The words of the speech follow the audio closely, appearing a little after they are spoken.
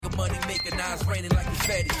money making eyes raining like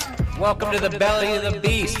confetti. Welcome to the belly of the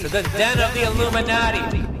beast, to the den of the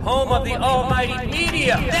Illuminati, home of the almighty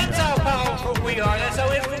media. That's how powerful we are, that's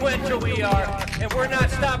how influential we are, and we're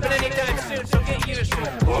not stopping anytime soon, so get used to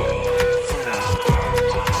it.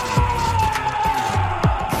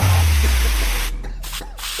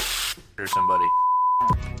 Or somebody.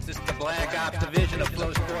 This is the Black Ops division of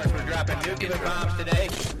Flow Sports. We're dropping nuclear bombs today.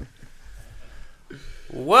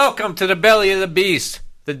 Welcome to the belly of the beast,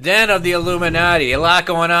 the den of the Illuminati. A lot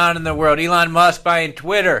going on in the world. Elon Musk buying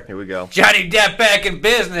Twitter. Here we go. Johnny Depp back in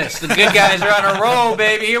business. The good guys are on a roll,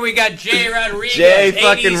 baby. Here we got Jay Rodriguez, Jay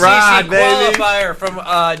fucking ADCC Rod, baby. qualifier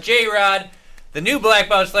from J Rod, the new Black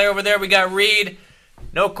Belt Slayer over there. We got Reed.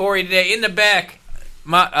 No Corey today. In the back,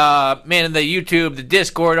 man in the YouTube, the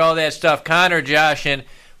Discord, all that stuff. Connor, Josh, and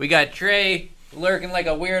we got Trey lurking like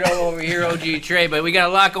a weirdo over here, OG Trey. But we got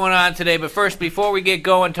a lot going on today. But first, before we get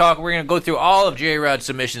going, we're going to go through all of J Rod's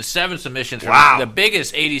submissions, 7 submissions from the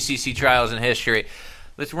biggest ADCC trials in history.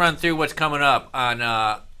 Let's run through what's coming up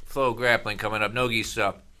on Flow Grappling coming up. Nogi's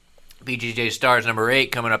BJJ Stars number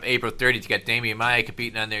 8 coming up April 30th. You got Damian Maia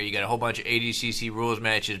competing on there. You got a whole bunch of ADCC rules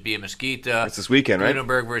matches. Bia Mesquita. It's this weekend, right?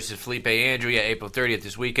 Gruenberg versus Felipe Andrew. Yeah, April 30th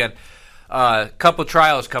this weekend. Couple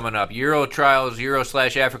trials coming up. Euro trials,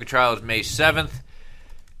 Euro/Africa trials May 7th.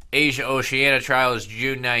 Asia Oceania trials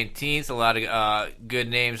June 19th. A lot of good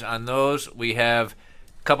names on those. We have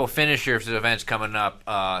a couple finishers events coming up.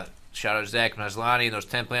 Shout out to Zach Maslany and those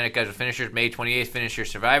 10 Planet guys with finishers. May 28th, finisher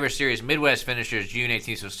Survivor Series. Midwest finishers June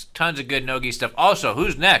 18th. So tons of good Nogi stuff. Also,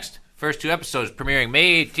 who's next? First 2 episodes premiering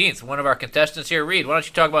May 18th. One of our contestants here, Reed. Why don't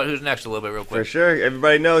you talk about who's next a little bit real quick? For sure.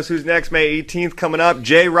 Everybody knows who's next. May 18th coming up.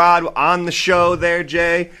 J Rod on the show there,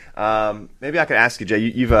 Jay. Maybe I could ask you, Jay.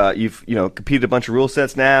 You've competed a bunch of rule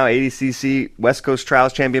sets now. ADCC West Coast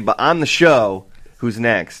Trials champion. But on the show, who's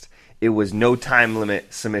next? It was no time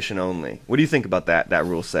limit, submission only. What do you think about that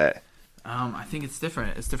rule set? I think it's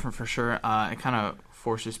different. It's different for sure. It kind of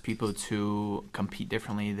forces people to compete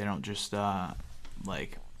differently. They don't just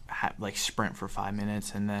sprint for 5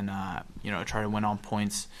 minutes and then try to win on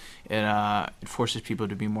points. It forces people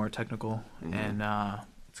to be more technical, and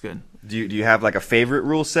it's good. Do you have like a favorite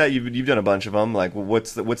rule set? You've done a bunch of them. Like,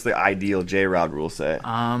 what's the ideal J Rod rule set?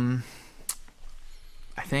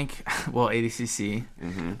 I think ADCC,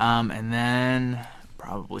 and then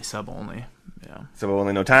probably sub only. Yeah. Sub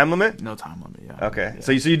only, no time limit. No time limit. Yeah. Okay. Yeah.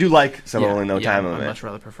 So you do like sub only, no time limit. I'd much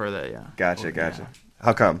rather prefer that. Yeah. Gotcha.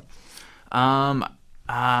 How come?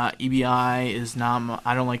 EBI is not.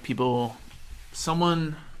 I don't like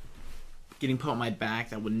someone getting put on my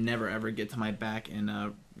back that would never ever get to my back in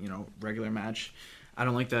a regular match. I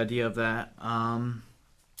don't like the idea of that.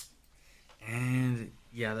 And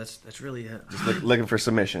yeah, that's really it. Just looking for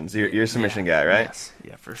submissions. You're a submission guy, right? Yes.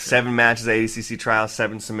 Yeah, for sure. 7 matches at ADCC trials,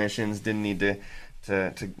 7 submissions. Didn't need to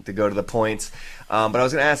go to the points. But I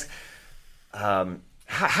was going to ask.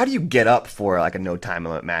 How do you get up for like a no time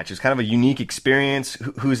limit match? It's kind of a unique experience.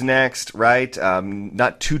 Who's next, right?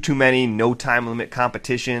 Not too many no time limit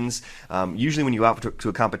competitions. Usually when you go out to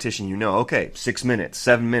a competition, okay, 6 minutes,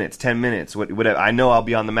 7 minutes, 10 minutes, whatever. I know I'll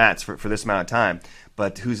be on the mats for this amount of time.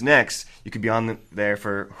 But who's next? You could be on there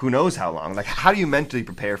for who knows how long. Like, how do you mentally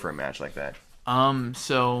prepare for a match like that?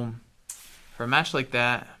 So for a match like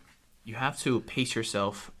that, you have to pace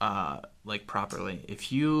yourself properly.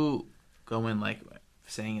 If you go in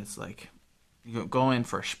saying it's like you go in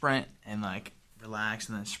for a sprint and relax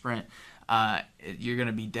and then sprint, you're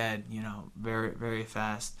gonna be dead, very very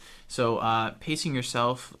fast. So pacing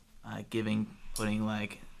yourself, putting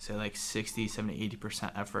 60, 70,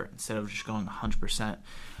 80% effort instead of just going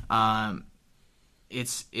 100%.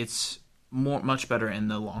 It's much better in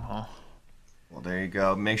the long haul. Well, there you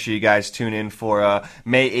go. Make sure you guys tune in for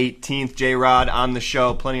May 18th. J Rod on the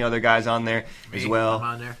show. Plenty of other guys on there as well. I'm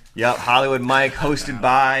on there. Yep, Hollywood Mike hosted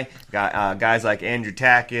by guys like Andrew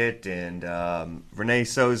Tackett and Renee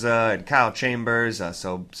Souza and Kyle Chambers.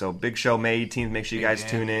 So big show May 18th. Make sure you guys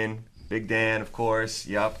tune in. Big Dan, of course.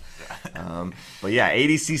 Yep. But yeah,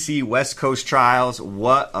 ADCC West Coast Trials.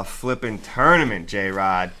 What a flippin' tournament, J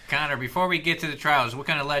Rod. Connor, before we get to the trials, what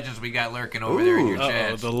kind of legends we got lurking over there in your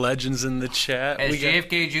chat? The legends in the chat. Has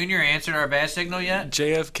JFK Jr. answered our bat signal yet?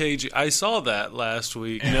 I saw that last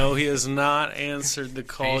week. No, he has not answered the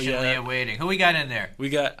call Patiently yet. awaiting. Who we got in there? We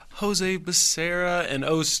got Jose Becerra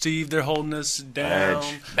and Steve. They're holding us down.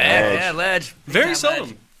 Ledge. Very seldom.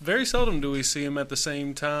 Ledge. Very seldom do we see him at the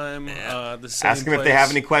same time. The same Ask him place. if they have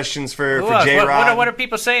any questions for J-Rod. What are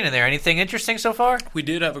people saying in there? Anything interesting so far? We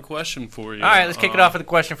did have a question for you. All right, let's kick it off with a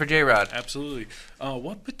question for J-Rod. Absolutely.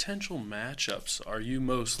 What potential matchups are you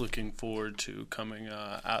most looking forward to coming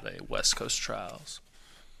out of West Coast Trials?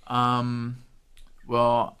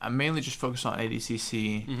 Well, I'm mainly just focused on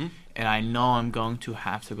ADCC, and I know I'm going to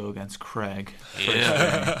have to go against Craig.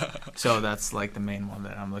 Yeah. So that's like the main one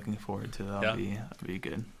that I'm looking forward to. That'll be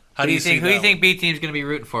good. Who do you think B team's going to be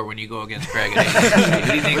rooting for when you go against Craig?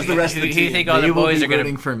 Who do you think? What's the rest of the who do you team? think all the They will boys be are going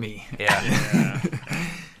rooting to? for me. Yeah.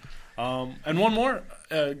 And one more,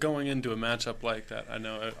 going into a matchup like that, I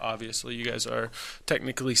know obviously you guys are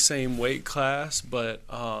technically same weight class, but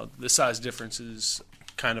the size difference is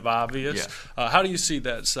kind of obvious. Yeah. How do you see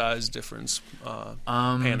that size difference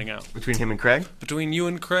panning out Between him and Craig? between you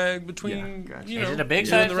and Craig? Between Yeah, gotcha. you Is know it a big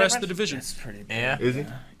you size and the rest of the difference? division? It's pretty big. Yeah. Is he?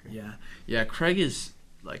 Yeah. Craig is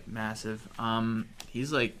like massive.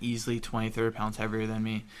 He's like easily 20-30 pounds heavier than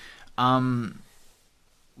me.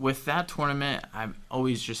 With that tournament, I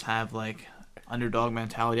always just have like underdog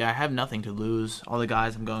mentality. I have nothing to lose. All the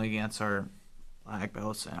guys I'm going against are black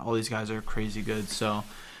belts, and all these guys are crazy good. So,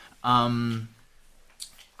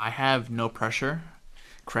 I have no pressure.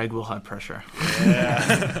 Craig will have pressure.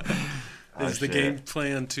 Yeah. Oh, Is the shit. game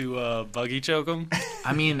plan to buggy choke him?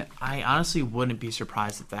 I mean, I honestly wouldn't be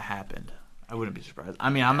surprised if that happened. I wouldn't be surprised. I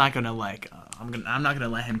mean, I'm not gonna like, I'm not gonna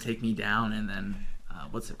let him take me down and then,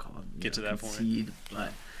 what's it called? Get to that point. concede.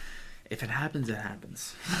 But if it happens, it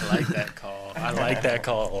happens. I like that call. I like that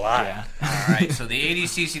call a lot. Yeah. All right, so the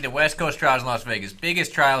ADCC, the West Coast Trials in Las Vegas,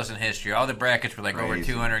 biggest trials in history. All the brackets were like over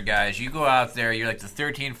Crazy. 200 guys. You go out there, you're like the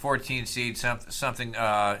 13, 14 seed, something.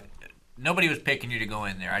 Nobody was picking you to go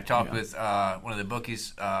in there. I talked with one of the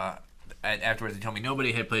bookies afterwards. They told me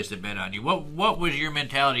nobody had placed a bet on you. What was your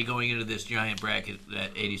mentality going into this giant bracket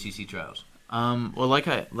at ADCC Trials? Well, like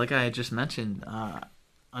I just mentioned,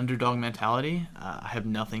 underdog mentality. I have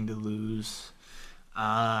nothing to lose.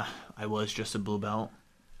 I was just a blue belt.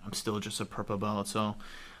 I'm still just a purple belt. So,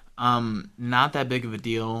 not that big of a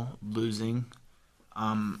deal losing.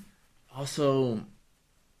 Also,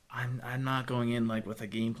 I'm not going in like with a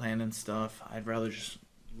game plan and stuff. I'd rather just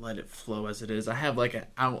let it flow as it is. I have like an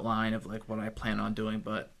outline of like what I plan on doing,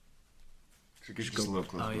 but Just a little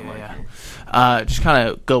closer oh to the yeah, mic yeah. here. Just kind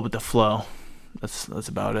of go with the flow. That's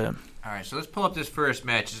about it. All right, so let's pull up this first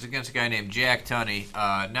match. It's against a guy named Jack Tunney,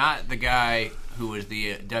 not the guy who was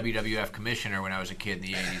the WWF commissioner when I was a kid in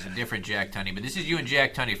the 80s, a different Jack Tunney. But this is you and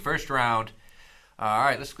Jack Tunney, first round. All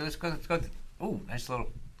right, let's go. Ooh, nice little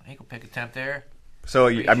ankle pick attempt there. So,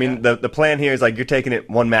 I mean, the plan here is like you're taking it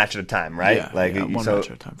one match at a time, right? Yeah, like yeah, one so, match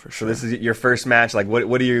at a time for So sure. this is your first match. Like,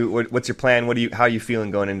 what's your plan? How are you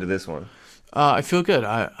feeling going into this one? I feel good.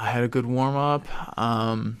 I had a good warm up.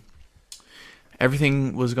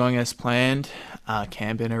 Everything was going as planned.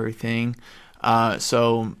 Camp and everything.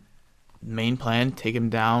 So main plan: take him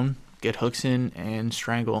down, get hooks in, and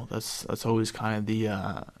strangle. That's always kind of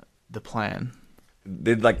the plan.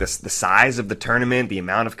 Did like the size of the tournament, the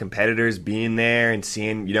amount of competitors being there, and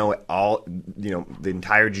seeing the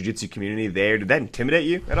entire jiu-jitsu community there, did that intimidate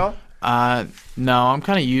you at all? No, I'm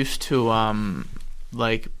kind of used to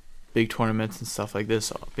like big tournaments and stuff like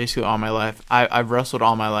this. Basically, all my life, I've wrestled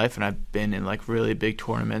all my life, and I've been in like really big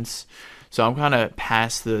tournaments. So I'm kind of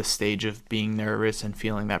past the stage of being nervous and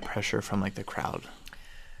feeling that pressure from like the crowd.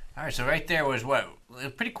 All right, so right there was what? A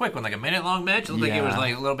pretty quick one, like a minute-long match. It looked like it was Yeah.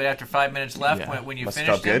 like a little bit after 5 minutes left Yeah. when you Must have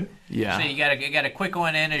finished felt it. good. Yeah. So you got a quick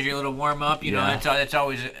one in as your little warm-up. You know, Yeah. that's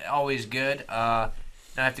always good. Now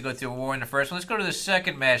I have to go through a war in the first one. Let's go to the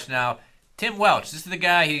second match now. Tim Welch, this is the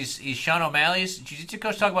guy. He's Sean O'Malley's jiu-jitsu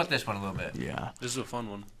coach. Talk about this one a little bit. Yeah. This is a fun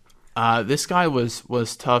one. This guy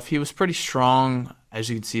was tough. He was pretty strong. As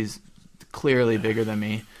you can see, he's clearly bigger than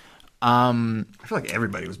me. I feel like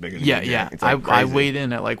everybody was bigger than Yeah, you, yeah. Jack. It's like I crazy. weighed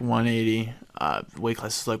in at like 180. Weight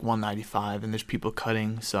class is like 195, and there's people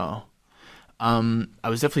cutting. So, I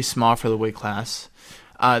was definitely small for the weight class.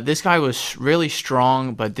 This guy was really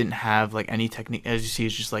strong, but didn't have like any technique. As you see,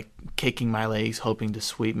 he's just like kicking my legs, hoping to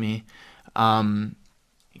sweep me.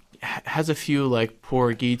 Has a few like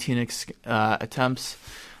poor guillotine attempts.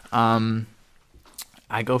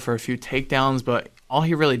 I go for a few takedowns, but all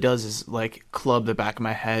he really does is like club the back of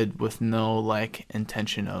my head with no like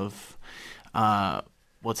intention of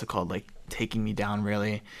what's it called, like taking me down.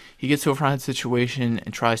 Really, he gets to a front head situation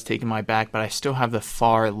and tries taking my back, but I still have the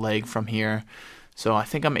far leg from here, so I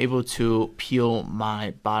think I'm able to peel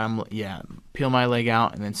my leg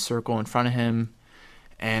out and then circle in front of him,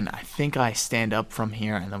 and I think I stand up from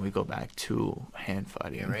here, and then we go back to hand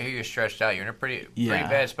fighting. Yeah, right here you're stretched out. You're in a pretty Yeah.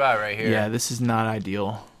 bad spot right here. Yeah, this is not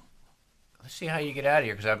ideal. Let's see how you get out of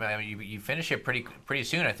here, because I mean, you finish it pretty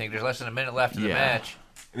soon. I think there's less than a minute left in the Yeah. match.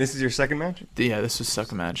 This is your second match? Yeah, this was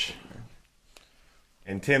second match.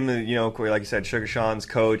 And Tim, like you said, Sugar Sean's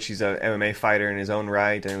coach. He's a MMA fighter in his own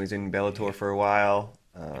right. And he's in Bellator for a while.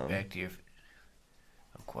 Back to you.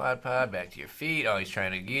 Of quad pod, back to your feet. Oh, he's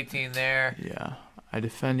trying to guillotine there. Yeah. I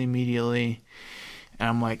defend immediately, and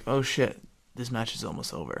I'm like, oh shit, this match is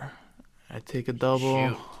almost over. I take a double.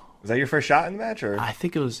 Shoot. Was that your first shot in the match, or? I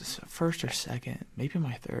think it was first or second, maybe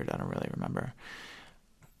my third. I don't really remember.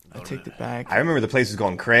 I take the back. I remember the place was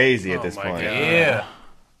going crazy at Oh this my point. God. Yeah.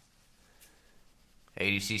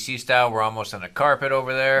 ADCC style, we're almost on the carpet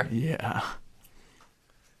over there. Yeah.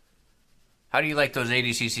 How do you like those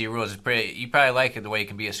ADCC rules? It's pretty, you probably like it the way it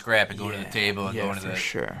can be a scrap and go to the table and Yeah, go into for the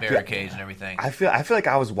sure. barricades and everything. I feel like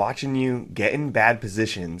I was watching you get in bad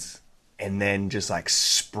positions and then just like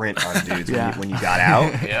sprint on dudes Yeah. when you got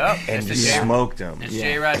out Yep. and It's just the J- smoked them. It's Yeah.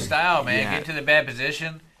 J-Rod style, man. Yeah. Get into the bad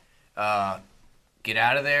position, get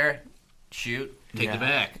out of there, shoot, take Yeah. the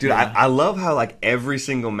back. Dude, I love how like every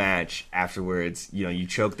single match afterwards, you know, you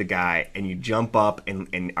choke the guy and you jump up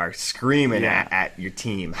and are screaming Yeah. at your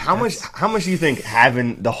team. How much do you think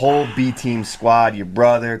having the whole B team squad, your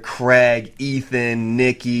brother, Craig, Ethan,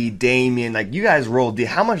 Nikki, Damien, like you guys rolled deep.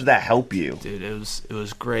 How much did that help you? Dude, it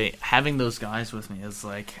was great having those guys with me. Is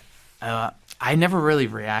like, I never really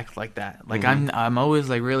react like that. Like I'm always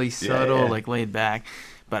like really subtle, yeah. like laid back.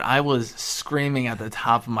 But I was screaming at the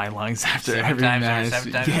top of my lungs after every match.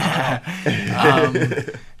 Seven times Yeah.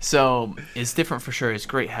 So it's different for sure. It's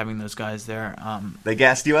great having those guys there. They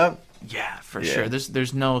gassed you up? Yeah, for Yeah. sure.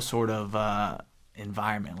 There's no sort of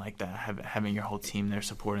environment like that. Having your whole team there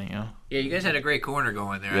supporting you. Yeah, you guys had a great corner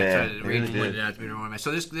going there. Yeah, I tried to they read really pointed did. out to me to remind me.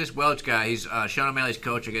 So this Welch guy, he's Sean O'Malley's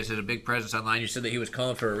coach. I guess has a big presence online. You said that he was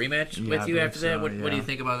calling for a rematch Yeah, with I you believe after that. so, What do you yeah.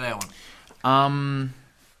 think about that one?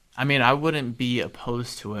 I mean, I wouldn't be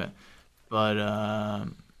opposed to it, but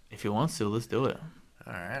if he wants to, let's do it.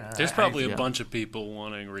 All right. There's probably Yeah. a bunch of people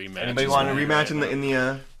wanting rematches. Anybody want a rematch in the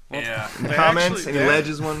Yeah. They comments? actually- Any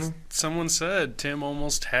ledges one? Someone said Tim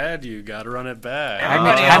almost had you. Got to run it back.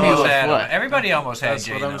 Everybody Have you almost with had him. what? Everybody almost had That's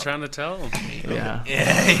Jay. what I'm though. trying to tell him. Yeah.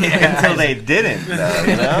 Yeah. Until they didn't, though,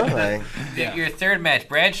 you know? Like, Your third match,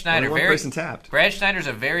 Brad Schneider. only one Very person tapped. Brad Schneider's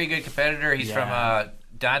a very good competitor. He's Yeah. from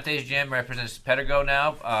Dante's gym, represents Pedigo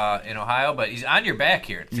now in Ohio, but he's on your back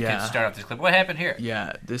here to Yeah. start off this clip. What happened here?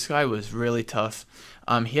 Yeah, this guy was really tough.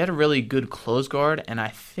 He had a really good close guard, and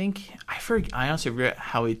I honestly forget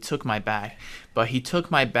how he took my back, but he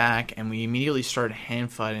took my back, and we immediately started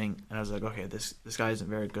hand fighting, and I was like, okay, this guy isn't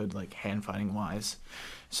very good, like hand fighting wise.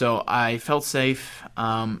 So I felt safe,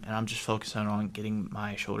 and I'm just focusing on getting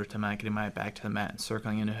my shoulder to mat, getting my back to the mat, and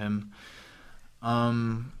circling into him.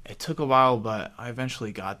 It took a while, but I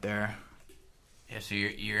eventually got there. Yeah, so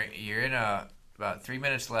you're in about 3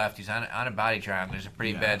 minutes left. He's on a body triangle. There's a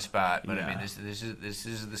pretty Yeah. bad spot, but I Yeah. mean this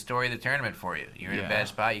is the story of the tournament for you. You're in a Yeah. bad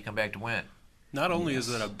spot. You come back to win. Not only is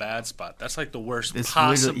it a bad spot, that's like the worst It's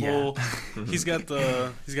possible. literally- He's got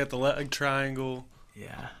the leg triangle.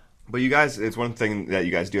 Yeah. But you guys, it's one thing that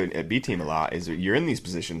you guys do at B Team a lot is you're in these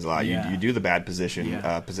positions a lot. Yeah. You do the bad position,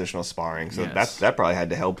 Yeah. positional sparring. So Yes. that probably had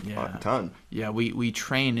to help Yeah. a ton. Yeah, we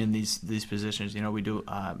train in these positions. You know, we do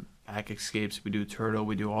back escapes, we do turtle,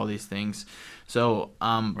 we do all these things. So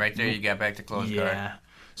Right there, you got back to close guard. yeah.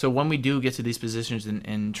 So when we do get to these positions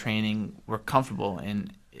in training, we're comfortable,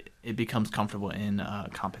 and it becomes comfortable in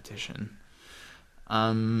competition.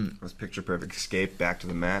 It was picture perfect escape back to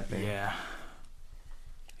the mat. Man. Yeah.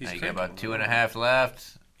 He's Now you got cranking about 2.5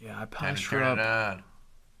 left. Yeah, I Time to polished her turn it up. on.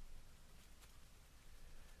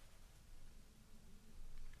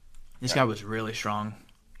 This guy was really strong.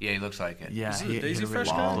 Yeah, he looks like it. Yeah, Is it he a Daisy had a really Fresh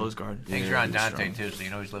good guy? close guard. Things Yeah, are on he was Dante strong. too, so you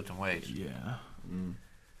know he's lifting weights. Yeah.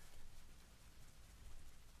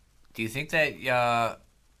 Do you think that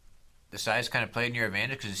the size kind of played in your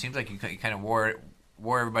advantage? Because it seems like you kind of wore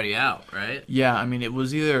everybody out, right? Yeah, I mean, it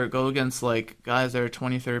was either go against like guys that are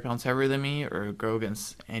 20, 30 pounds heavier than me, or go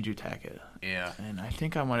against Andrew Tackett. Yeah. And I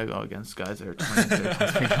think I want to go against guys that are 20, 30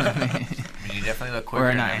 pounds heavier than me. I mean, you definitely look quicker Or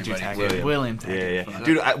than not Andrew everybody. Tackett, William Tackett. Yeah, Fuck.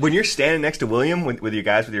 Dude, when you're standing next to William with your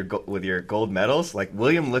guys with your gold medals, like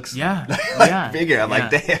William looks Yeah, like yeah, bigger. I'm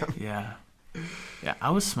like, yeah, damn. Yeah. Yeah,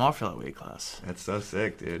 I was small for that weight class. That's so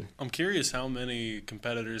sick, dude. I'm curious how many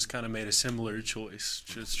competitors kind of made a similar choice,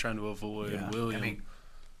 just trying to avoid Yeah. William. I mean,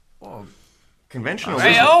 whoa. Conventional.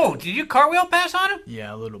 Hey, oh, did you cartwheel pass on him?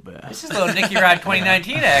 Yeah, a little bit. This is a little Nicky Rod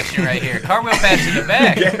 2019 action right here. Cartwheel pass in the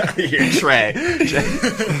back. Get out of here, Trey.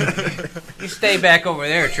 You stay back over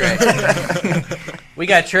there, Trey. We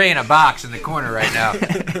got Trey in a box in the corner right now.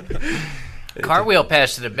 Cartwheel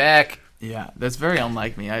pass to the back. Yeah, that's very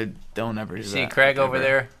unlike me. I don't ever do You that. see Craig over ever.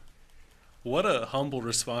 there? What a humble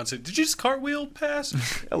response. Did you just cartwheel pass?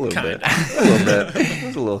 A little Kinda. bit. A little bit. It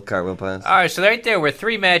was a little cartwheel pass. All right, so right there, we're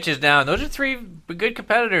 3 matches down. Those are 3 good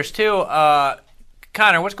competitors, too.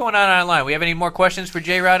 Connor, what's going on online? We have any more questions for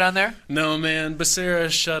J-Rod on there? No, man. Becerra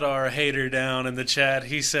shut our hater down in the chat.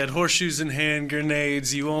 He said, horseshoes and hand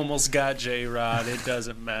grenades. You almost got J-Rod. It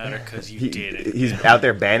doesn't matter because you did it. He's out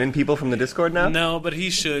there banning people from the Discord now? No, but he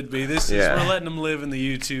should be. We're letting him live in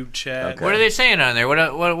the YouTube chat. Okay. What are they saying on there? What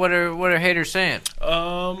are haters saying?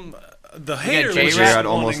 The hater was J-Rod just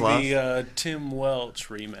almost wanting the Tim Welch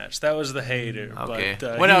rematch. That was the hater. Okay.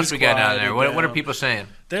 But, what he else was we got on there? quieted What are down. people saying?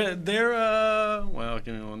 Well,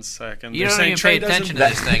 give me 1 second. You They're don't saying even Trey pay attention to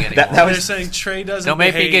doesn't- this thing anymore. that They're was- saying Trey doesn't Don't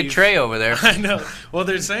make behave. me get Trey over there. I know. Well,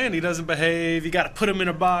 they're saying he doesn't behave. You got to put him in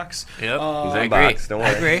a box. Yep. He's I in agree. box, don't worry.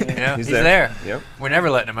 I agree. Yeah, he's there. there. Yep. We're never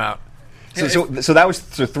letting him out. So that was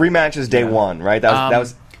 3 matches day one, right? That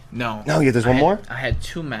was No. No, yeah, there's one more? I had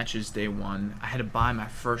 2 matches day 1. I had to buy my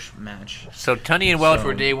first match. So Tunney and Welch So-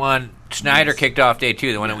 were day 1. Schneider kicked off day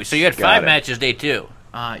 2. The one that we. So you had Got 5 it. matches day 2.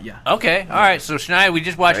 Yeah. Okay. All right. So Schneider, we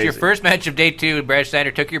just watched your Crazy. first match of day 2. Brad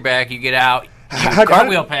Schneider took your back. You get out. You How-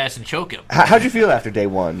 cartwheel pass and choke him. How'd you feel after day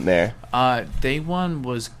one there? Day 1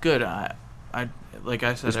 was good. I like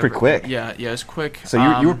I said, was pretty quick. Yeah, it's quick.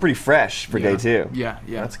 So you were pretty fresh for day 2. Yeah.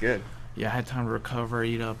 That's good. Yeah, I had time to recover,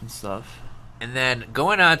 eat up, and stuff. And then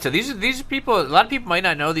going on to these are people. A lot of people might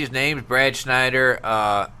not know these names. Brad Schneider.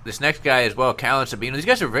 This next guy as well, Callan Sabino. These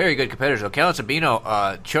guys are very good competitors. Callan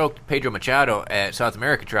Sabino choked Pedro Machado at South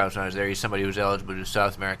American trials when I was there. He's somebody who's eligible to do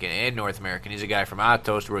South American and North American. He's a guy from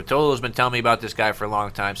Atos. Rotolo's been telling me about this guy for a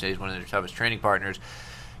long time. Said he's one of their toughest training partners.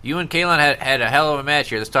 You and Callan had a hell of a match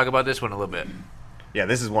here. Let's talk about this one a little bit. Yeah,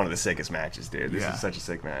 this is one of the sickest matches, dude. This Yeah. is such a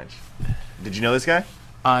sick match. Did you know this guy?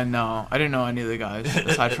 No, I didn't know any of the guys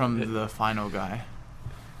aside from the final guy.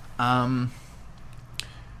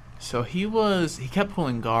 So he kept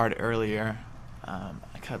pulling guard earlier. I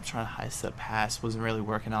kept trying to high step pass, wasn't really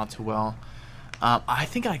working out too well. I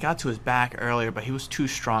think I got to his back earlier, but he was too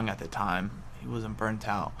strong at the time. He wasn't burnt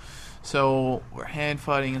out. So we're hand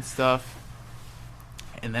fighting and stuff.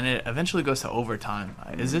 And then it eventually goes to overtime.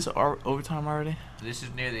 Is this overtime already? This is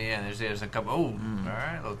near the end. There's a couple. Oh, all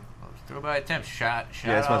right. Let's throw by attempt. Shot.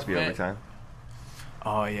 Yeah, this off must be of it. overtime.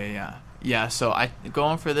 Oh, yeah. Yeah, so I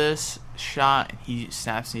go in for this shot, and he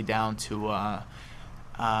snaps me down to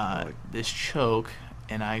this choke,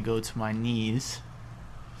 and I go to my knees.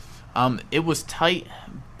 It was tight,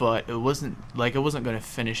 but it wasn't going to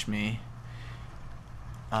finish me.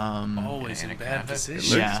 Always in Anaconda. bad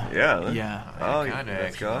position. Yeah. Yeah. Oh, Kinda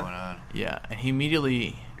let's action go. going on. Yeah, and he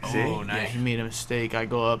immediately... See? Oh, nice. Yeah, he made a mistake. I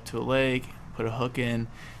go up to a leg, put a hook in,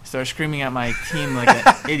 start screaming at my team like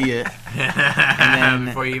an idiot. And then,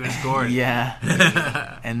 Before you even scored.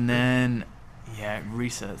 Yeah. And then, it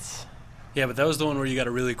resets. Yeah, but that was the one where you got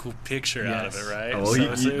a really cool picture out of it, Yes. right? Oh,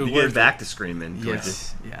 So you it get worked. back to screaming.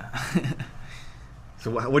 Yes. Yeah. So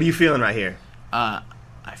what are you feeling right here?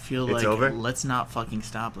 I feel It's like over? let's not fucking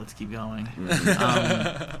stop. Let's keep going. I Because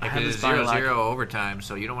have it's this body lock. 0-0 overtime,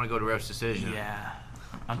 so you don't want to go to ref's decision. Yeah.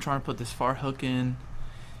 I'm trying to put this far hook in.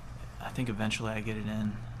 I think eventually I get it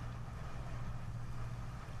in.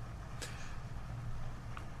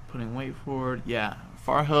 Putting weight forward. Yeah.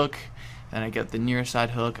 Far hook. Then I get the near side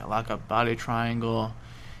hook. I lock up body triangle.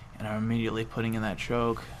 And I'm immediately putting in that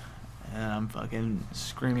choke. And I'm fucking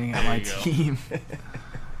screaming at my There you go. team.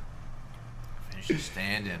 Finish the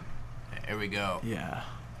standing. Here we go. Yeah.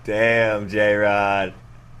 Damn, J-Rod.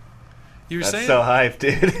 You were That's saying so hyped,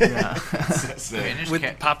 dude. Yeah. Finish with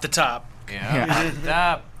ca- pop the top. Yeah.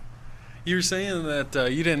 Stop. You were saying that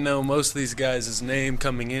you didn't know most of these guys' name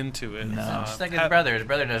coming into it. No. Just like his brother. His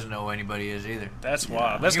brother doesn't know who anybody is either. That's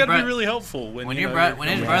wild. That's Your got to be bro- really helpful when When you your know, bro- you're when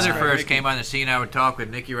his coming brother out first making- came on the scene, I would talk with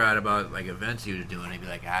Nicky Rod about like events he was doing. He'd be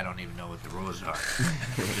like, "I don't even know what the rules are.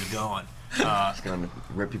 Just going." Just gonna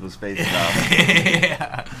rip people's faces off.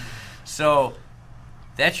 Yeah. So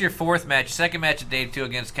that's your 4th match. Second match of day 2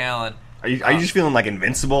 against Callan. Are you just feeling like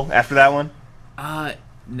invincible after that one?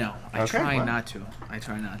 No, I Okay, try well. not to. I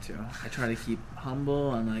try to keep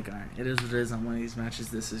humble. I'm like, all right, it is what it is. I'm one of these matches.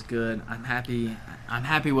 This is good. I'm happy. I'm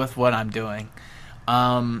happy with what I'm doing.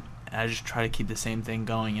 And I just try to keep the same thing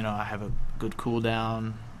going. You know, I have a good cool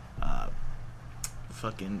down.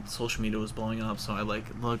 Fucking social media was blowing up, so I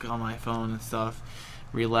look on my phone and stuff,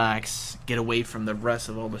 relax, get away from the rest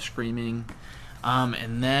of all the screaming,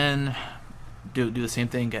 and then do the same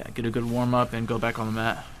thing. Get a good warm up and go back on the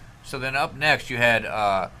mat. So then up next you had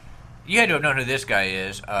to have known who this guy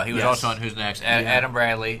is. He was Yes. also on Who's Next. Adam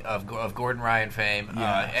Bradley of Gordon Ryan fame.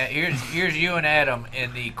 Yeah. Here's you and Adam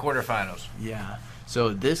in the quarterfinals. Yeah. So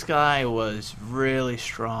this guy was really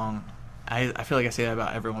strong. I feel like I say that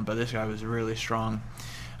about everyone, but this guy was really strong.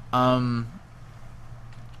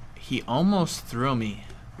 He almost threw me.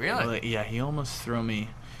 Really? Yeah, he almost threw me.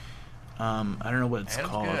 I don't know what it's That's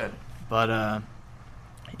called, good. but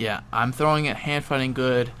yeah, I'm throwing it hand fighting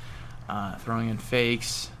good, throwing in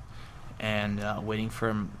fakes, and waiting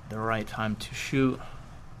for the right time to shoot.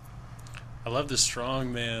 I love the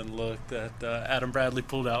strongman look that Adam Bradley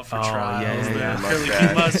pulled out for Oh, trials. yeah. The curly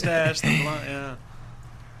Q mustache, the blonde, yeah.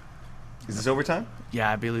 Is this overtime? Yeah,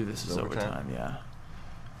 I believe this is Overtime. overtime. Yeah,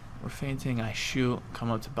 we're feinting. I shoot, come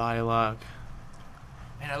up to body lock.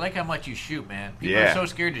 Man, I like how much you shoot, man. People Yeah. are so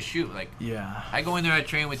scared to shoot. Like, Yeah. I go in there, I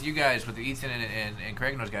train with you guys, with Ethan and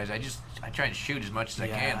Craig and those guys. I try and shoot as much as I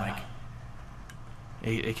can. Like,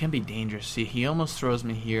 It can be dangerous. See, he almost throws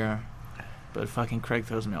me here, but fucking Craig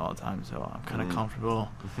throws me all the time, so I'm kind of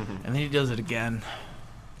comfortable. And then he does it again.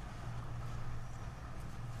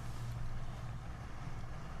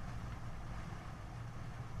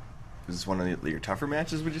 Is this one of your tougher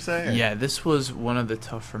matches, would you say? or- Yeah, this was one of the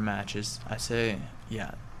tougher matches. I say,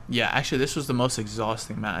 yeah. Yeah, actually, this was the most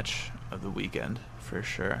exhausting match of the weekend, for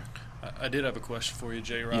sure. I did have a question for you,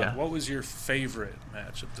 J-Rod. Yeah. What was your favorite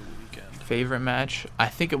match of the weekend? Favorite match? I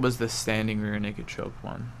think it was the standing rear naked choke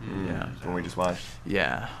one. Yeah. The one we just watched.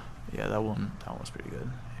 Yeah. Yeah, that one was pretty good. here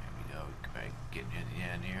we go. Craig getting you at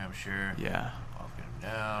the end here, I'm sure. Yeah. Walking him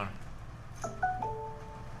down.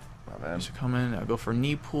 My bad. So come in, I go for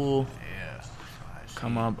knee pull. Yeah.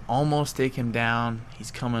 Come up, almost take him down. He's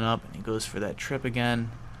coming up, and he goes for that trip again.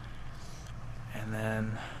 And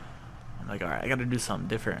then I'm like, all right, I got to do something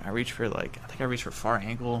different. I reach for I think I reach for far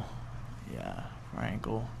ankle. Yeah, far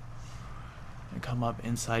ankle. And come up,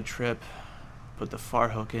 inside trip, put the far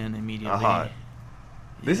hook in immediately. Uh-huh.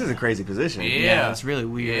 This is a crazy position. Yeah. It's really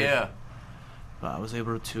weird. Yeah. But I was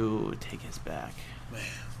able to take his back. Man.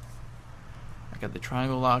 I got the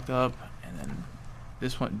triangle locked up, and then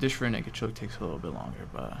this rear naked choke takes a little bit longer,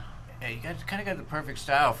 but Yeah, you kind of got the perfect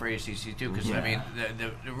style for ADCC too, because I Yeah.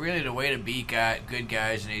 mean, really the way to beat good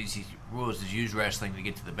guys in ADCC rules is use wrestling to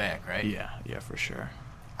get to the back, right? yeah, for sure.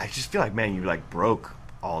 I just feel like, man, you broke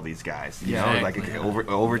all these guys. You Yeah, know, like exactly.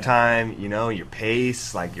 overtime. You know, your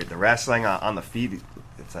pace, the wrestling on the feet.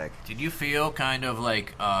 It's like, Did you feel kind of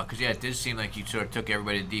like, because it did seem like you sort of took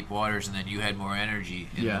everybody to deep waters, and then you had more energy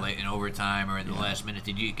in Yeah. in overtime or in the last minute.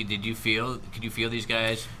 Could you feel these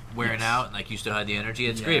guys wearing out, and like you still had the energy?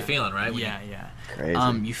 It's a great feeling, right? When you- Yeah.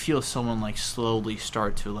 crazy. You feel someone slowly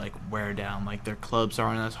start to wear down. Like their clubs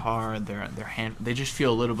aren't as hard. Their hand, they just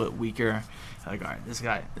feel a little bit weaker. Like, all right, this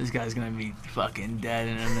guy's gonna be fucking dead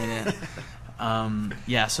in a minute.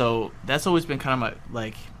 Yeah. So that's always been kind of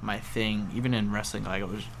my thing. Even in wrestling, I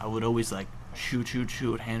would always shoot,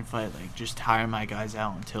 hand fight, just tire my guys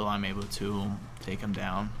out until I'm able to take them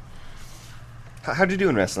down. How'd you do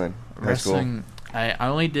in wrestling? High school? Wrestling, I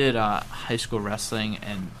only did high school wrestling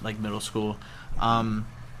and middle school. I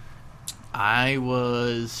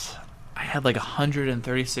had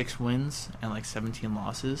 136 wins and 17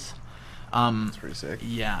 losses. That's pretty sick.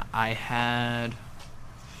 Yeah, I had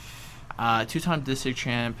 2-time district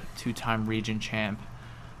champ, 2-time region champ.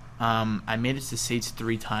 I made it to states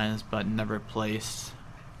 3 times, but never placed.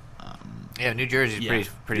 Yeah, New Jersey's Yeah.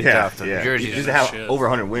 pretty Yeah, tough. yeah. New Jersey's Just to have shit. over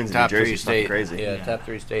 100 wins in New top Jersey 3 is fucking state. crazy. Yeah, Yeah. top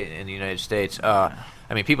 3 state in the United States. I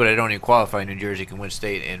mean, people that don't even qualify in New Jersey can win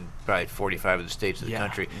state in probably 45 of the states of the Yeah.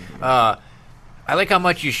 country. I like how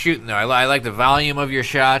much you shoot in there. I like the volume of your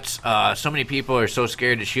shots. So many people are so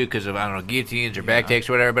scared to shoot because of, I don't know, guillotines or back takes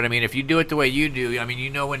or whatever. But I mean, if you do it the way you do, I mean, you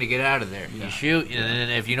know when to get out of there. Yeah. You shoot, and then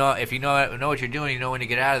if you know what you're doing, you know when to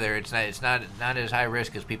get out of there. It's not as high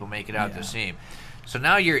risk as people make it out to seem. So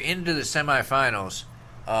now you're into the semifinals.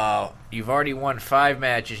 You've already won 5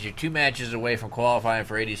 matches. You're 2 matches away from qualifying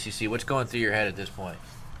for ADCC. What's going through your head at this point?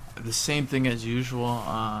 The same thing as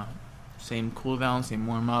usual. Same cool down, same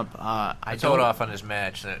warm up. I told off on this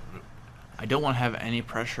match. I don't want to have any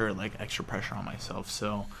pressure, extra pressure on myself.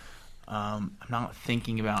 So I'm not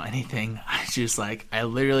thinking about anything. I just I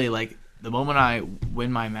literally the moment I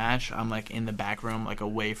win my match, I'm in the back room,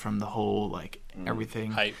 away from the whole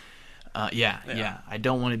everything. Hype. Yeah. I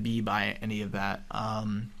don't want to be by any of that.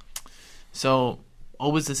 So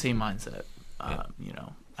always the same mindset. You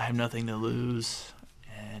know, I have nothing to lose,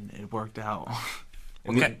 and it worked out.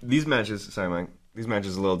 And these matches, sorry, Mike. These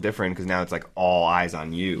matches are a little different because now it's all eyes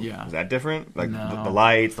on you. Yeah. Is that different? No. The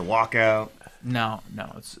lights, the walkout. No,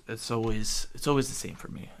 it's always the same for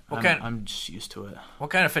me. I'm just used to it. What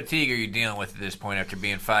kind of fatigue are you dealing with at this point after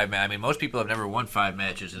being 5 matches? I mean, most people have never won 5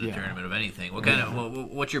 matches in a tournament of anything. What kind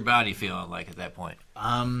of what's your body feeling like at that point?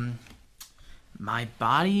 My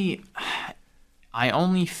body, I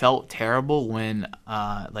only felt terrible when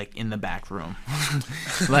in the back room.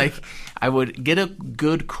 I would get a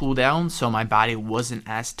good cool down so my body wasn't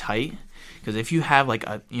as tight, Because if you have like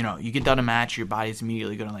you get done a match, your body's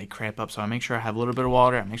immediately gonna like cramp up. So I make sure I have a little bit of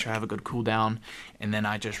water. I make sure I have a good cool down, and then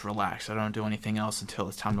I just relax. I don't do anything else until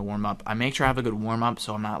it's time to warm up. I make sure I have a good warm up,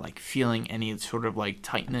 so I'm not like feeling any sort of like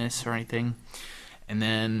tightness or anything. And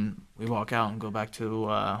then we walk out and go back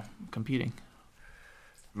to competing.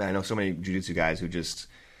 Man, I know so many jiu-jitsu guys who just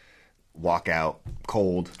walk out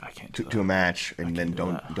cold I can't to do a match and then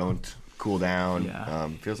do that. don't cool down. Yeah.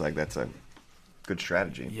 Feels like that's a good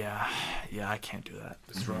strategy. Yeah, I can't do that.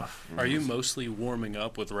 It's rough. Are you mostly warming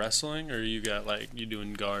up with wrestling, or you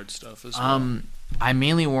doing guard stuff as well? I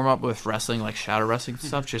mainly warm up with wrestling, like shadow wrestling and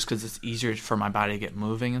stuff, just because it's easier for my body to get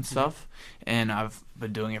moving and stuff. And I've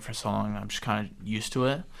been doing it for so long, I'm just kind of used to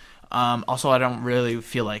it. Also, I don't really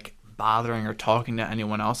feel like bothering or talking to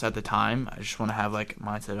anyone else at the time. I just want to have like a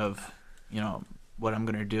mindset of, what I'm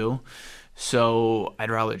gonna do. So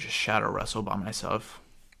I'd rather just shadow wrestle by myself.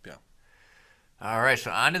 All right, so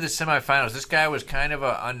on to the semifinals. This guy was kind of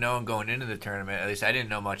an unknown going into the tournament. At least I didn't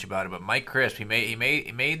know much about it. But Mike Crisp, he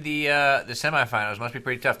made the semifinals. Must be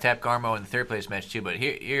pretty tough. Tap Garmo in the third place match too. But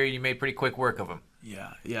here you made pretty quick work of him.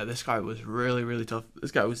 Yeah. This guy was really, really tough. This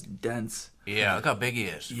guy was dense. Yeah, look how big he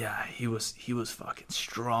is. Yeah, he was fucking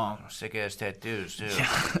strong. Sick ass tattoos too.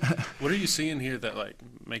 What are you seeing here that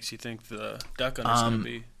makes you think the duck hunter's gonna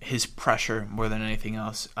be? His pressure more than anything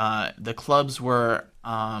else. The clubs were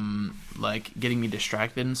getting me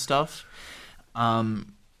distracted and stuff.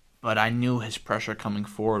 But I knew his pressure coming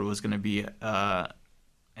forward was going to be an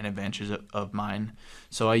advantage of mine.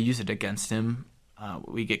 So I used it against him.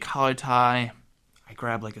 We get collar tie. I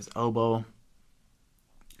grab his elbow.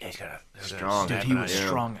 Yeah, he's got a Strong. Dude, he was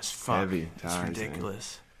strong as fuck. Heavy It's ties,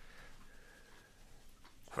 ridiculous.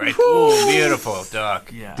 Right. Ooh, beautiful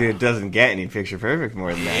duck. Yeah. Dude, it doesn't get any picture perfect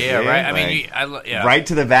more than that. Yeah, dude. right. I mean, yeah. Right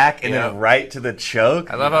to the back and Yeah. then right to the choke.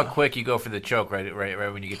 I love how quick you go for the choke right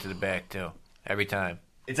when you get to the back too. Every time.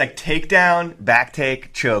 It's like takedown, back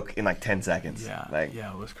take, choke in 10 seconds. Yeah, Like,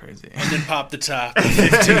 it was crazy. And then pop the top. Pop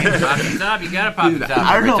the top. You gotta pop the top.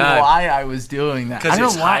 I don't every know time. why I was doing that. 'Cause I don't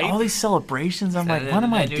it's know why hype? all these celebrations. I'm like, That- what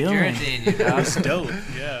am I that New doing? Jersey in you, dog. It's dope.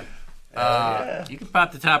 Yeah. You can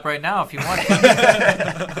pop the top right now if you want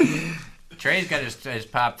to. Trey's got his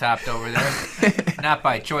pop topped over there. Not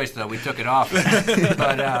by choice though. We took it off.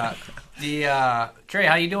 But Trey,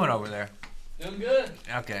 how you doing over there? Doing good.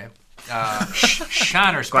 Okay.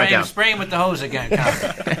 Connor, spray him with the hose again,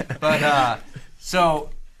 Connor. But so,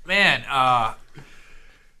 man,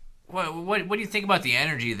 what do you think about the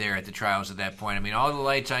energy there at the trials at that point? I mean, all the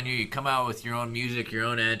lights on you. You come out with your own music, your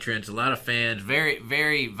own entrance, a lot of fans, very,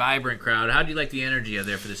 very vibrant crowd. How do you like the energy out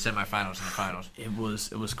there for the semifinals and the finals?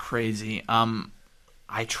 It was crazy.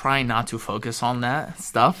 I try not to focus on that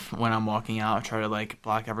stuff when I'm walking out. I try to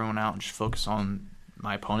block everyone out and just focus on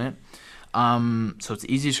my opponent. So it's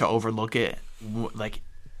easy to overlook it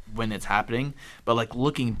when it's happening, but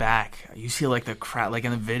looking back, you see the crowd,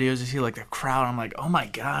 in the videos, you see the crowd. I'm like, oh my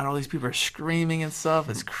god, all these people are screaming and stuff.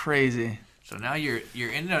 It's crazy. So now you're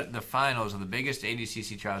in the finals of the biggest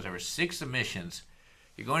ADCC trials ever. 6 submissions.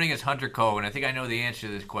 You're going against Hunter Colvin. I think I know the answer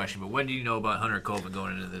to this question, but what do you know about Hunter Colvin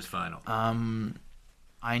going into this final?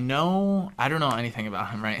 I don't know anything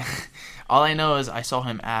about him, right? All I know is I saw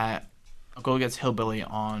him at Go Against Hillbilly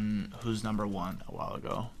on Who's Number One a while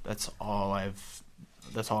ago. That's all I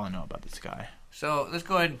know about this guy. So let's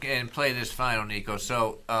go ahead and play this final, Nico.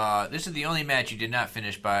 So this is the only match you did not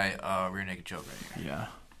finish by rear naked choke right here. Yeah.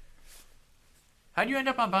 How'd you end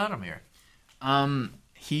up on bottom here?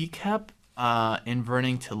 He kept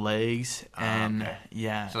inverting to legs, and okay.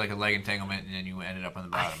 yeah. So a leg entanglement, and then you ended up on the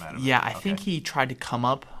bottom out of it. Yeah, I think he tried to come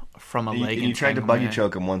up from a leg and you tried to buggy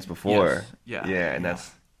choke him once before. Yes. Yeah, and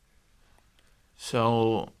that's...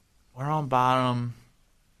 So we're on bottom.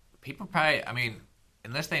 People probably,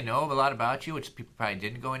 unless they know a lot about you, which people probably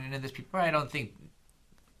didn't going into this, people probably don't think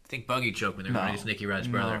buggy choke when they're going against Nicky Rod's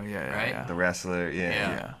brother, right? Yeah. The wrestler,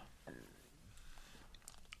 Yeah.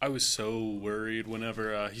 I was so worried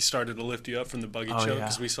whenever he started to lift you up from the buggy choke yeah.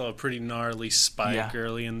 because we saw a pretty gnarly spike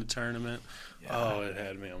early in the tournament. Yeah. Oh, it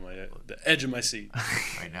had me on the edge of my seat.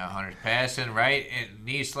 Right now, Hunter's passing right, and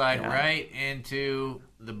knee slide right into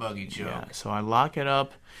the buggy choke. Yeah. So I lock it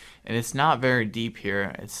up, and it's not very deep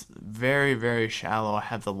here. It's very, very shallow. I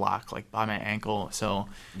have the lock by my ankle, so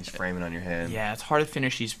he's framing on your head. Yeah, it's hard to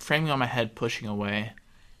finish. He's framing on my head, pushing away.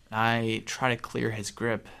 I try to clear his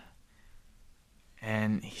grip,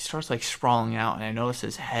 and he starts sprawling out, and I notice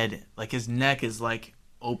his head, his neck is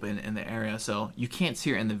open in the area, so you can't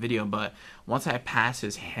see it in the video, but once I pass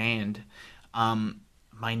his hand,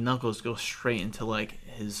 my knuckles go straight into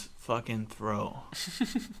his fucking throat.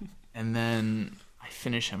 And then I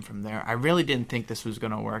finish him from there. I really didn't think this was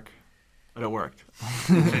gonna work. but it worked.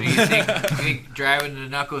 So do you think driving the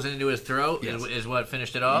knuckles into his throat is what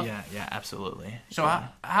finished it off? Yeah, absolutely. So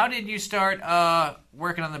how did you start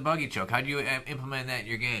working on the buggy choke? How do you implement that in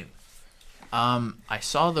your game? I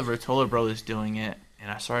saw the Rotolo brothers doing it, and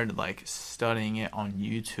I started like studying it on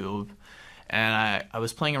YouTube. And I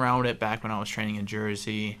was playing around with it back when I was training in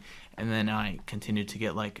Jersey, and then I continued to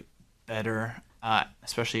get like better.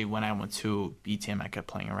 Especially when I went to BTM, I kept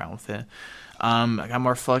playing around with it. I got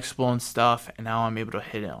more flexible and stuff, and now I'm able to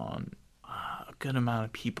hit it on a good amount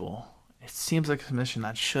of people. It seems like a submission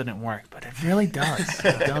that shouldn't work, but it really does.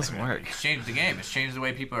 It does work. It's changed the game. It's changed the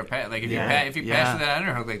way people are like if you pass with that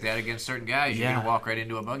underhook like that against certain guys, you're gonna walk right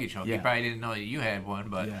into a buggy choke. You probably didn't know that you had one,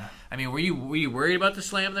 but I mean, were you worried about the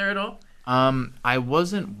slam there at all? I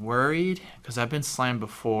wasn't worried because I've been slammed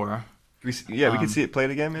before. We can see it. Play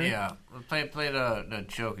it again, man. Yeah, play the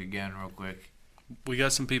choke again real quick. We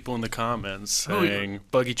got some people in the comments saying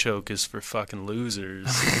buggy choke is for fucking losers.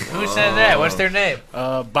 Who said that? What's their name?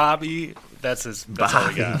 Bobby. That's all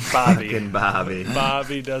we got. Bobby. Fucking Bobby.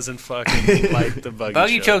 Bobby doesn't fucking like the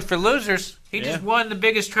buggy choke. Choke for losers. He just won the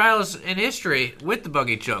biggest trials in history with the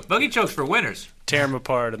buggy choke. Buggy choke's for winners. Tear him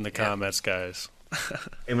apart in the comments, guys.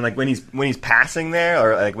 And when he's passing there,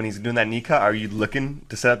 or like when he's doing that knee cut, are you looking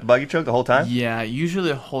to set up the buggy choke the whole time? Yeah, usually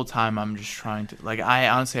the whole time I'm just trying to I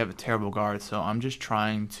honestly have a terrible guard, so I'm just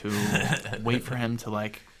trying to wait for him to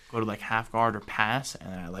like go to like half guard or pass,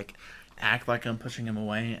 and I like act like I'm pushing him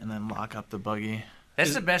away, and then lock up the buggy.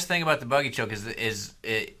 That's the best thing about the buggy choke is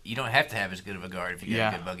you don't have to have as good of a guard if you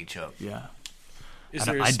get a good buggy choke. Yeah.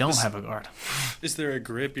 I don't have a guard. Is there a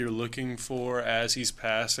grip you're looking for as he's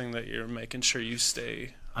passing that you're making sure you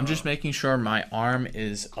stay? I'm just making sure my arm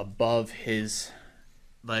is above his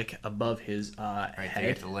head. To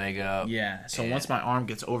get the leg up. Yeah. So once my arm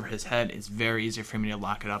gets over his head, it's very easy for me to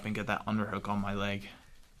lock it up and get that underhook on my leg.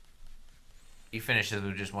 You finish it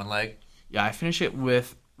with just one leg? Yeah, I finish it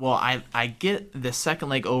with I get the second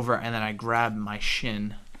leg over and then I grab my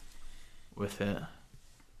shin with it.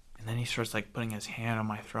 And then he starts like putting his hand on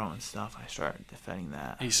my throat and stuff. I start defending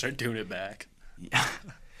that. You start doing it back. Yeah.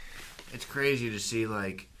 It's crazy to see,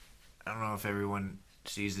 like, I don't know if everyone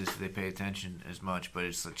sees this if they pay attention as much, but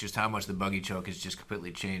it's just how much the buggy choke has just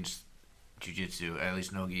completely changed jiu-jitsu, at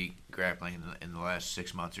least no-gi grappling in the last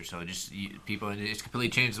 6 months or so. It's completely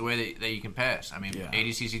changed the way that you can pass. I mean,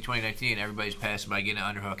 ADCC 2019, everybody's passing by getting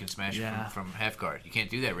an underhook and smashing from half guard. You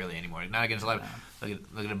can't do that really anymore. Not against a lot of,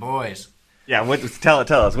 look at the boys. Yeah, tell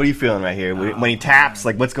us. What are you feeling right here? When he taps,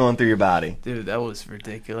 like, what's going through your body? Dude, that was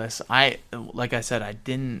ridiculous. Like I said, I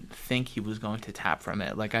didn't think he was going to tap from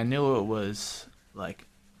it. Like, I knew it was, like,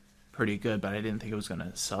 pretty good, but I didn't think it was going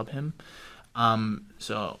to sub him.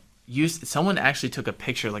 Someone actually took a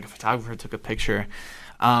picture, like a photographer took a picture.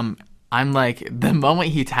 I'm like, the moment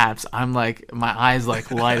he taps, I'm like, my eyes, like,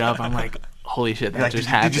 light up. I'm like, holy shit, that just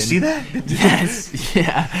happened. Did you see that? Yes,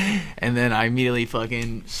 yeah. And then I immediately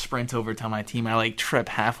fucking sprint over to my team. I like trip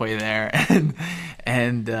halfway there,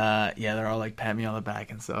 and they're all like pat me on the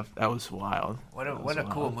back and stuff. That was wild. What a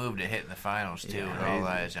cool move to hit in the finals too, with all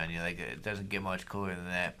eyes on you. Like, it doesn't get much cooler than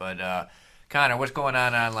that. But Connor, what's going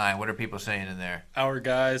on online? What are people saying in there? Our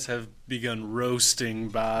guys have begun roasting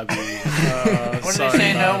Bobby. What are they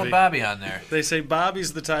saying now with Bobby on there? They say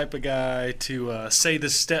Bobby's the type of guy to say the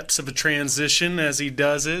steps of a transition as he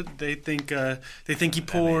does it. They think he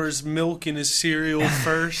pours milk in his cereal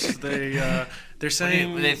first. They're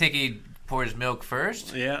saying they think he pours milk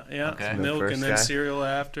first. Yeah. Okay. Milk first and then guy. cereal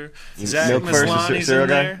after. Milk first, Maslany's cereal in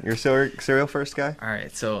guy. there. You're a cereal first guy. All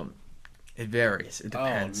right, so it varies. It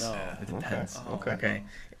depends. Oh, no. It depends. Okay.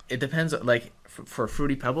 It depends. Like for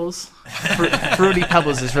Fruity Pebbles, Fruity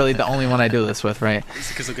Pebbles is really the only one I do this with, right? It's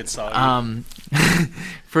because it gets soggy.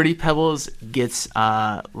 Fruity Pebbles gets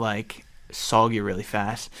like soggy really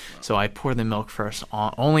fast, so I pour the milk first.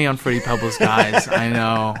 Only on Fruity Pebbles, guys. I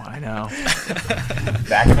know.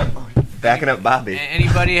 Backing up Bobby.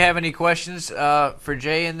 Anybody have any questions for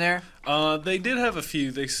Jay in there? They did have a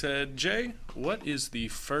few. They said, Jay, what is the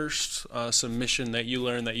first submission that you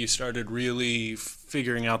learned that you started really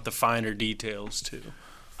figuring out the finer details to?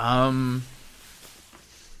 The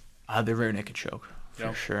rear naked choke.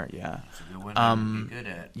 For sure, yeah. That's a good one to be good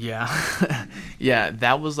at. Yeah. Yeah,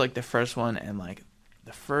 that was like the first one, and like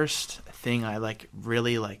the first thing I like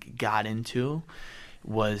really like got into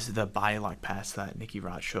was the body lock pass that Nicky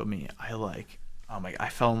Rod showed me. I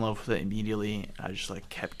fell in love with it immediately. I just like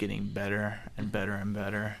kept getting better and better and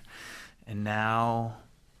better. And now,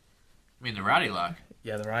 I mean the Roddy lock.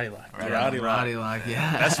 yeah, the Roddy lock. The Roddy lock.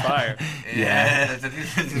 Yeah. That's fire. Yeah. That's what the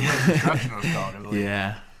instructional was called, I believe.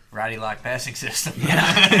 Yeah. Roddy Lock passing system.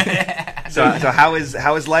 So how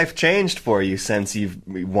has life changed for you since you've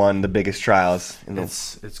won the biggest trials?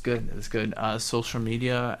 It's good. It's good. Social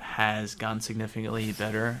media has gotten significantly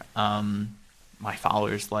better. My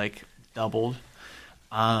followers like doubled.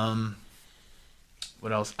 What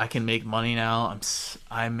else? I can make money now.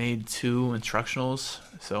 I made 2 instructionals,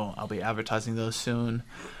 so I'll be advertising those soon.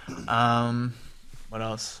 What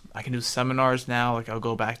else? I can do seminars now. Like I'll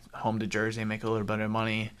go back home to Jersey and make a little bit of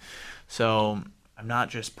money. So I'm not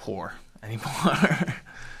just poor anymore.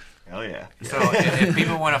 Hell yeah. So if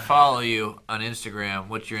people want to follow you on Instagram,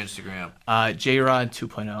 what's your Instagram? JRod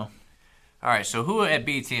 2.0. All right, so who at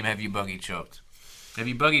B Team have you buggy choked? Have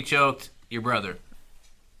you buggy choked your brother?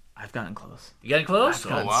 I've gotten close. You got close?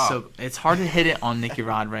 Oh, wow. So it's hard to hit it on Nicky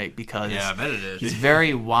Rod, right? Because I bet it is. He's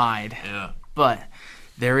very wide. Yeah. But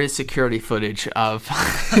there is security footage of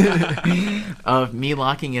of me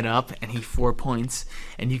locking it up, and he 4 points,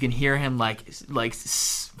 and you can hear him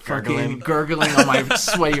fucking gurgling on my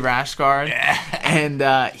sweaty rash guard, and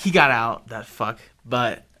he got out, that fuck.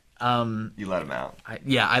 But you let him out.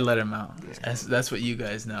 I let him out. That's what you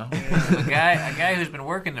guys know. A guy who's been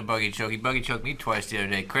working the buggy choke. He buggy choked me twice the other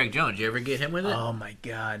day. Craig Jones. You ever get him with it? Oh my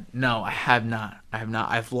god, no, I have not.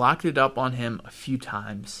 I've locked it up on him a few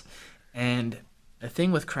times, and the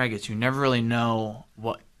thing with Craig is you never really know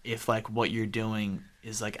what you're doing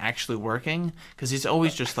is like actually working, because he's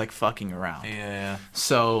always just like fucking around. Yeah.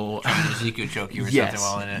 So trying to Zico choke you or something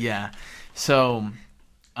while in it. Yeah. So,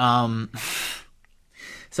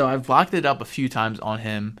 so I've locked it up a few times on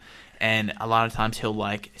him, and a lot of times he'll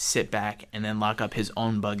like sit back and then lock up his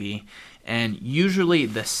own buggy, and usually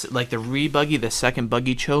the re-buggy, the second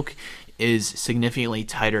buggy choke, is significantly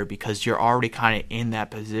tighter because you're already kind of in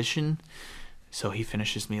that position. So he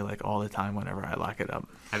finishes me like all the time whenever I lock it up.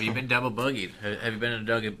 Have you been double buggied? Have you been in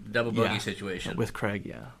a double buggy situation? With Craig,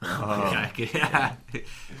 yeah. Yeah.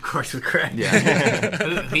 Of course, with Craig.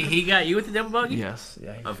 Yeah. he got you with the double buggy? Yes.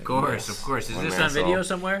 Yeah. Of course. Is this on video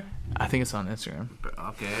somewhere? I think it's on Instagram.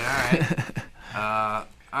 Okay, all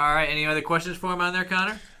right. Any other questions for him on there,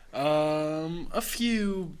 Connor? A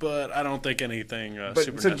few, but I don't think anything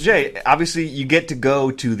super. So Jay, obviously you get to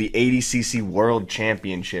go to the ADCC World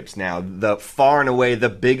Championships now, the far and away the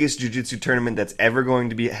biggest jiu-jitsu tournament that's ever going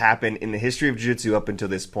to happen in the history of jiu-jitsu up until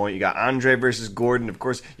this point. You got Andre versus Gordon, of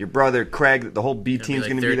course, your brother Craig. The whole B team's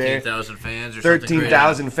going to be there. 13,000 fans.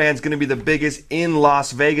 13,000 fans, going to be the biggest in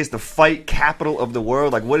Las Vegas, the fight capital of the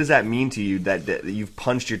world. Like, what does that mean to you that you've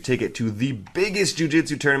punched your ticket to the biggest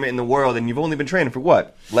jiu-jitsu tournament in the world, and you've only been training for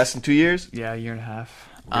what? Less than 2 years? Yeah, a year and a half.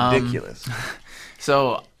 Ridiculous.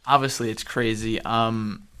 So obviously it's crazy.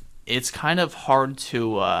 It's kind of hard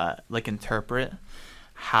to interpret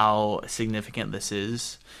how significant this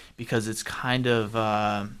is, because it's kind of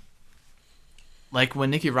like when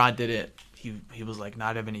Nicky Rod did it. He was like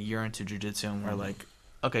not even a year into jiu-jitsu, and we're like,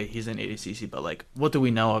 okay, he's in ADCC, but like, what do we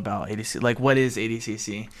know about ADCC? Like, what is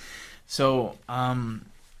ADCC? So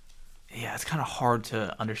yeah, it's kind of hard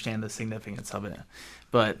to understand the significance of it,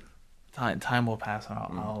 but time will pass, and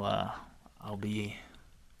I'll be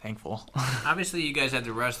thankful. Obviously, you guys have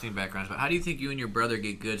the wrestling backgrounds, but how do you think you and your brother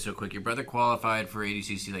get good so quick? Your brother qualified for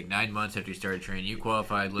ADCC like 9 months after you started training. You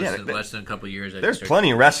qualified less than a couple years. There's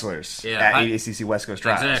plenty of wrestlers at ADCC West Coast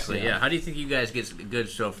Trials. Exactly. Yeah. How do you think you guys get good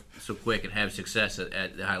so quick and have success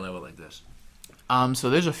at the high level like this? So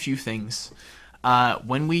there's a few things.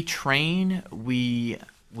 When we train, we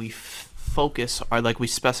focus, or like we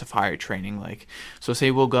specify our training. Like, so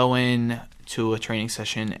say we'll go in to a training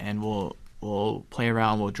session and we'll play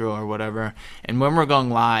around, we'll drill or whatever, and when we're going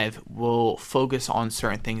live, we'll focus on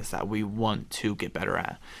certain things that we want to get better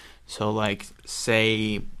at. So like,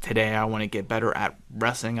 say today I want to get better at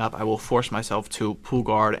wrestling up, I will force myself to pull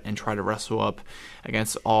guard and try to wrestle up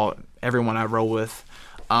against everyone I roll with,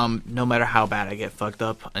 no matter how bad I get fucked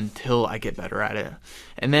up, until I get better at it.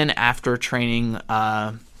 And then after training,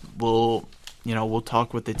 we'll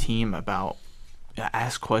talk with the team about,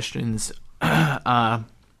 ask questions,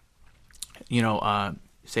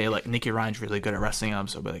 say like Nicky Ryan's really good at wrestling up,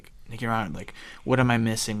 so I'll be like, Nicky Ryan, like, what am I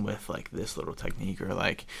missing with like this little technique or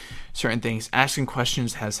like certain things? Asking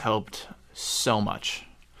questions has helped so much.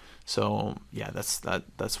 So yeah, that's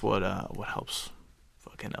what helps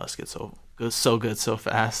fucking us get so good so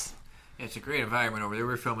fast. Yeah, it's a great environment over there.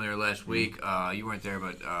 We were filming there last week. You weren't there,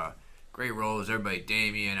 but great roles. Everybody,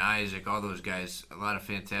 Damien, Isaac, all those guys. A lot of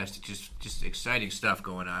fantastic, just exciting stuff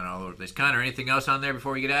going on all over the place. Connor, anything else on there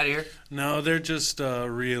before we get out of here? No, they're just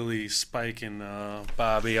really spiking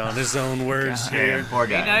Bobby on his own words here. Poor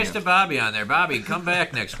guy. Be nice to Bobby on there. Bobby, come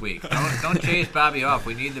back next week. Don't chase Bobby off.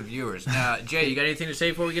 We need the viewers. Now, Jay, you got anything to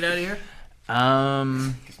say before we get out of here?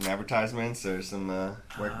 Get some advertisements or some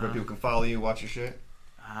where people can follow you, watch your shit.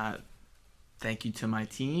 Thank you to my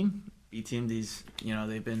team, B-Team.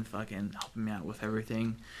 They've been fucking helping me out with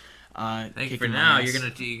everything. Thank you for now. You're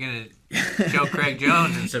gonna show Craig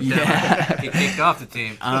Jones in September. Get kicked off the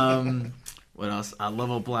team. What else?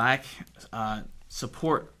 Level Black.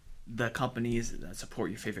 Support the companies that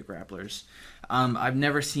support your favorite grapplers. I've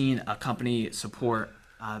never seen a company support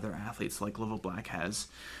their athletes like Level Black has.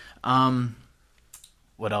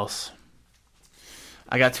 What else?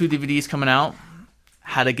 I got 2 DVDs coming out.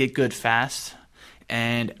 How to Get Good Fast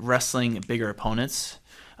and Wrestling Bigger Opponents.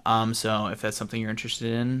 So if that's something you're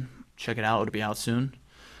interested in, check it out. It'll be out soon.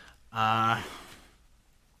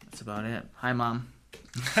 That's about it. Hi, Mom.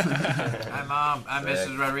 Hi, Mom. I'm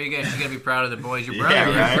Mrs. Rodriguez. She's going to be proud of the boys. Your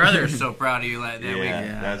right. brother's so proud of you that week.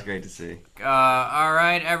 Yeah, that's great to see. All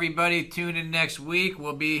right, everybody, tune in next week.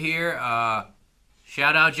 We'll be here.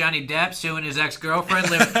 Shout out Johnny Depp suing his ex-girlfriend,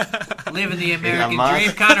 living the American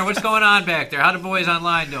dream. Connor, what's going on back there? How the boys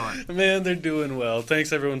online doing? Man, they're doing well.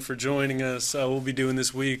 Thanks, everyone, for joining us. We'll be doing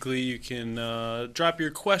this weekly. You can drop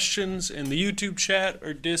your questions in the YouTube chat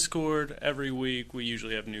or Discord every week. We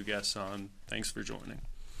usually have new guests on. Thanks for joining.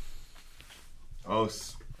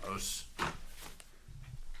 Os. All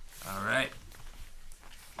right.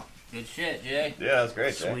 Good shit, Jay. Yeah, that's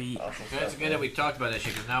great. Sweet. Awesome It's stuff, good that we talked about that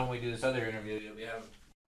shit, because now when we do this other interview, you'll be having